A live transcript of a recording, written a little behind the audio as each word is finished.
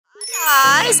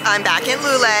I'm back in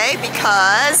Loulé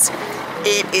because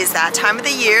it is that time of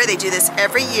the year. They do this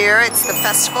every year. It's the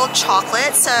Festival of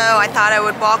Chocolate, so I thought I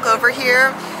would walk over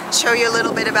here, show you a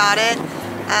little bit about it.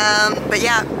 But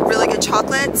yeah, really good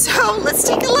chocolate, so let's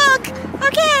take a look.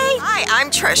 Okay. Hi, I'm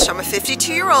Trish. I'm a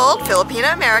 52-year-old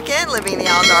Filipino-American living in the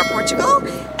Algarve, Portugal,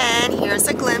 and here's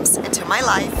a glimpse into my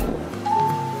life.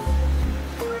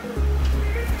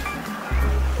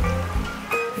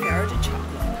 Feira de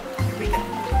chocolate. Here we go.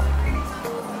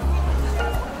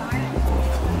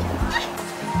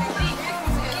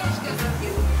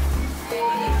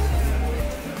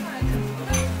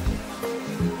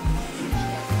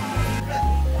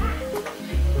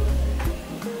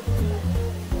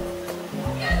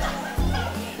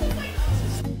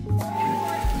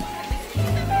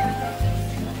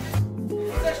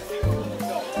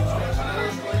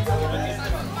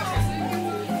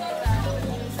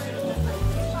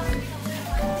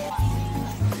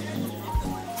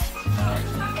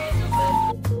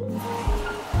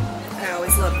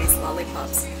 Love these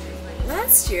lollipops.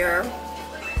 Last year,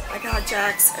 I got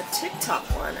Jax a TikTok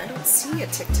one. I don't see a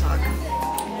TikTok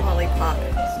lollipop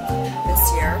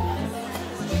this year.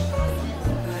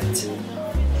 But,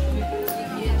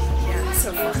 yeah,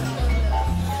 so fun.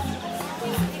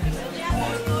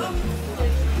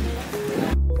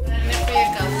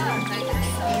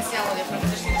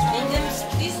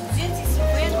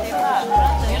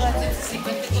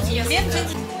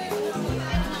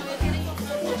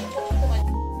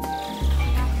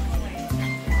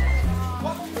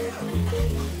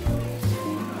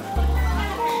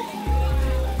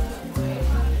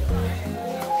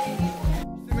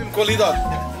 Qualidade.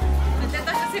 Até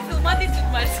estás a ser filmado e tudo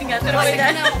mais, sim, a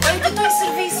trabalhar. Não, olha que eu estou em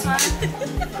serviço.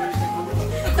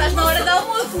 Estás na hora de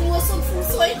almoço, simulação de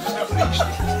funções.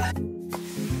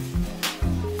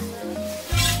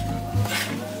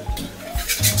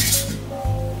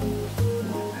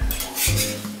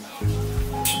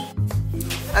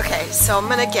 Okay, so I'm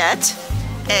gonna get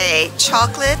a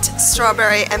chocolate,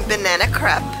 strawberry, and banana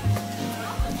crepe.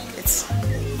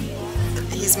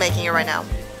 He's making it right now.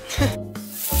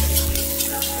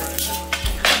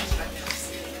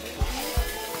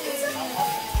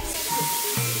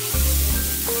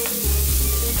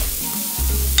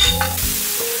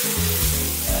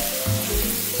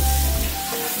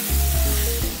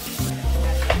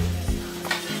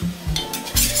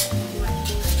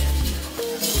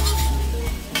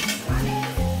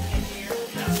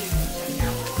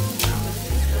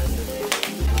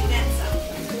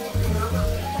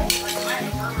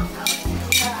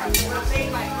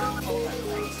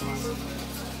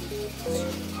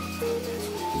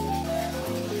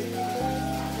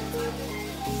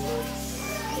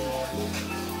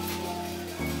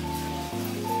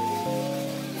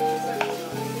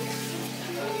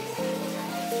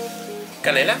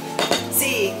 Canela?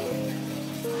 Sí.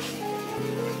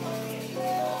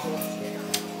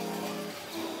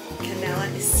 Canela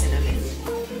is cinnamon.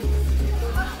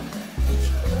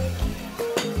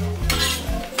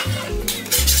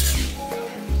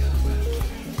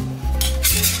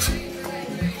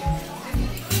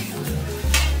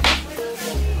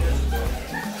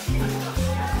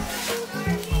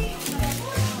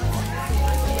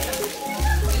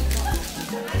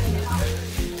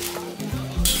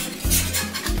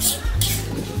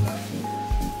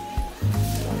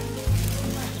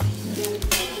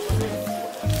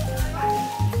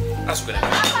 Açúcar.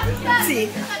 Sí.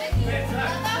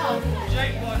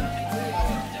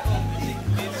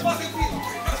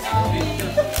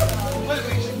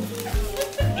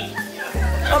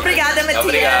 Obrigada, Matias.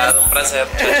 Obrigado, prazer.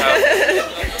 Ciao,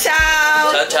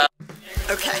 Ciao. ciao. Ciao.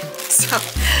 Okay, so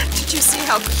did you see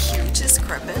how huge this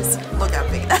crepe is? Look how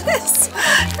big that is.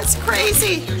 That's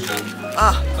crazy.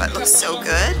 Oh, that looks so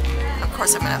good. Of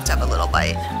course, I'm gonna have to have a little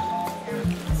bite.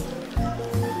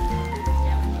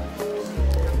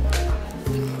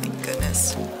 Thank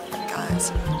goodness,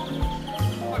 guys.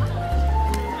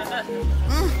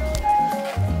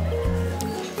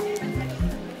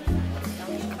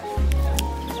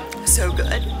 So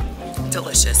good,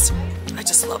 delicious. I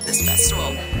just love this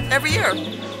festival every year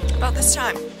about this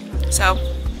time. So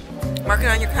mark it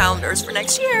on your calendars for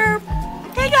next year.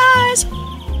 Okay, guys.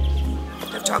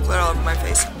 I have chocolate all over my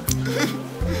face.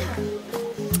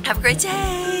 Have a great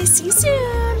day. See you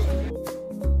soon.